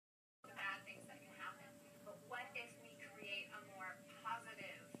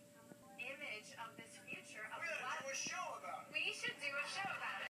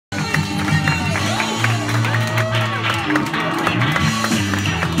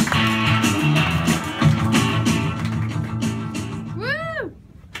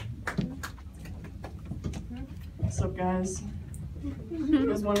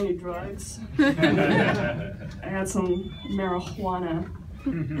want any drugs? I got some marijuana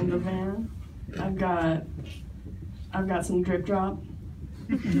in the van. I've got some drip drop.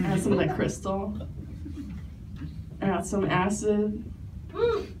 I got some like crystal. I got some acid.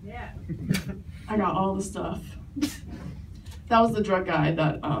 Yeah. I got all the stuff. That was the drug guy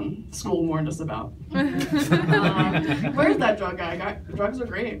that school warned us about. Where's that drug guy? Drugs are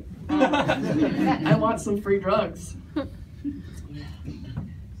great. I want some free drugs.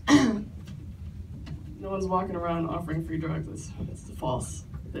 No one's walking around offering free drugs. It's a false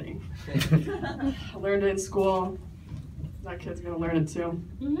thing. I learned it in school. That kid's gonna learn it too.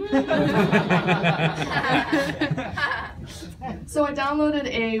 So I downloaded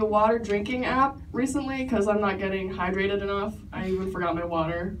a water drinking app recently because I'm not getting hydrated enough. I even forgot my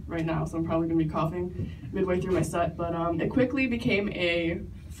water right now, so I'm probably gonna be coughing midway through my set. But it quickly became a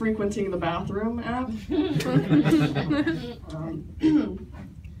frequenting the bathroom app.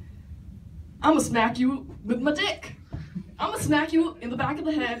 I'ma smack you with my dick. I'ma smack you in the back of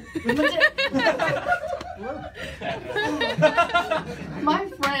the head with my dick. My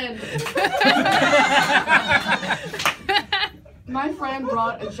friend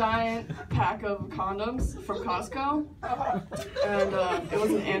brought a giant pack of condoms from Costco, and it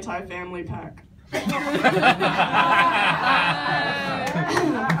was an anti-family pack.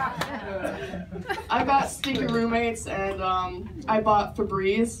 I got stinky roommates, and I bought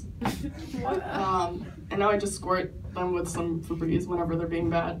Febreze, and now I just squirt them with some Febreze whenever they're being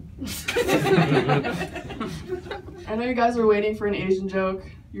bad. I know you guys are waiting for an Asian joke.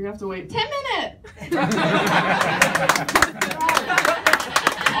 You're gonna have to wait 10 minutes!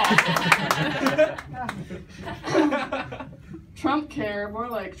 Trump care, more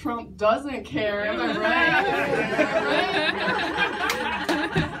like Trump doesn't care, am I right?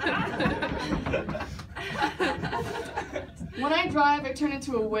 When I drive, I turn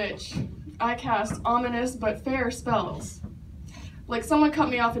into a witch. I cast ominous but fair spells. Like someone cut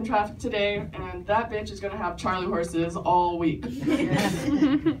me off in traffic today, and that bitch is gonna have Charlie horses all week.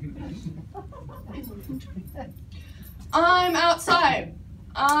 I'm outside.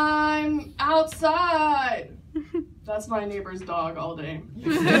 I'm outside. That's my neighbor's dog all day.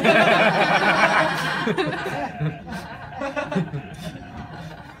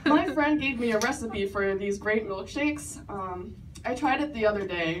 My friend gave me a recipe for these great milkshakes. I tried it the other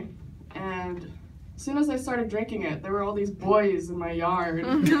day, and as soon as I started drinking it, there were all these boys in my yard.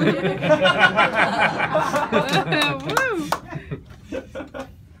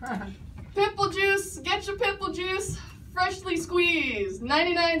 Pimple juice, get your pimple juice, freshly squeezed,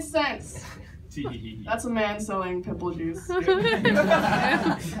 99 cents. That's a man selling pimple juice.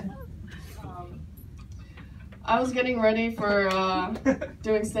 I was getting ready for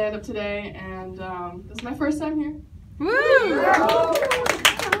doing stand-up today, and this is my first time here. Woo!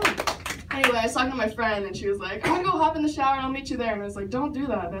 Anyway, I was talking to my friend, and she was like, I'm gonna go hop in the shower and I'll meet you there. And I was like, don't do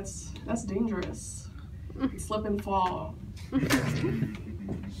that, that's dangerous. You can slip and fall.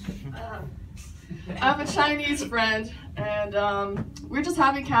 I have a Chinese friend, and we were just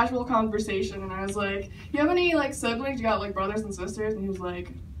having casual conversation, and I was like, you have any like siblings? You got like brothers and sisters? And he was like,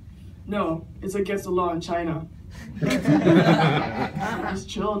 no, it's against the law in China. Just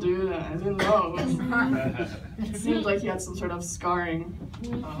chill, dude. I didn't know. It seemed like he had some sort of scarring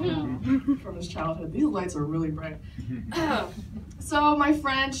from his childhood. These lights are really bright. So my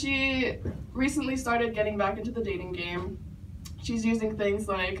friend, she recently started getting back into the dating game. She's using things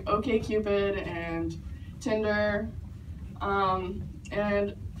like OkCupid and Tinder.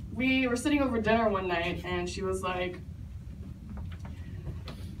 And we were sitting over dinner one night, and she was like,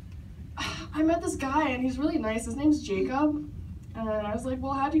 I met this guy and he's really nice. His name's Jacob. And I was like,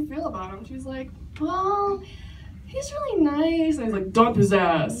 well, how do you feel about him? She's like, well, he's really nice. And I was like, dump his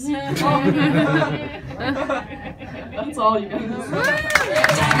ass. That's all you guys.